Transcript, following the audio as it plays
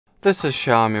This is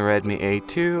Xiaomi Redmi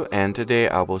A2 and today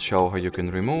I will show how you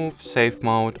can remove safe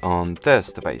mode on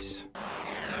this device.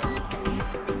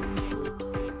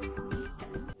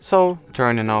 So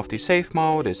turning off the safe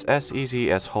mode is as easy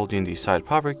as holding the side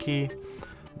power key,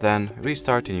 then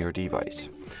restarting your device.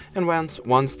 And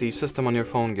once the system on your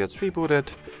phone gets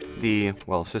rebooted, the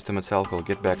system itself will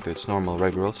get back to its normal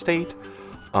regular state.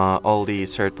 All the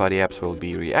third-party apps will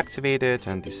be reactivated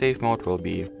and the safe mode will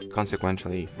be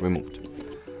consequentially removed.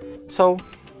 So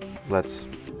let's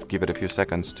give it a few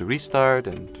seconds to restart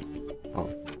and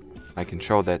I can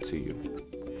show that to you.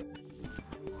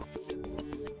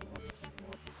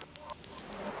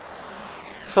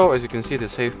 So as you can see, the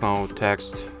safe mode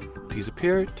text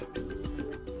disappeared,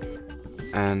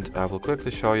 and I will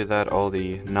quickly show you that all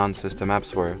the non-system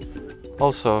apps were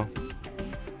also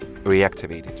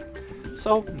reactivated.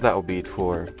 So that will be it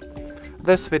for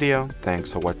this video.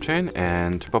 Thanks for watching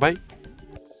and bye bye.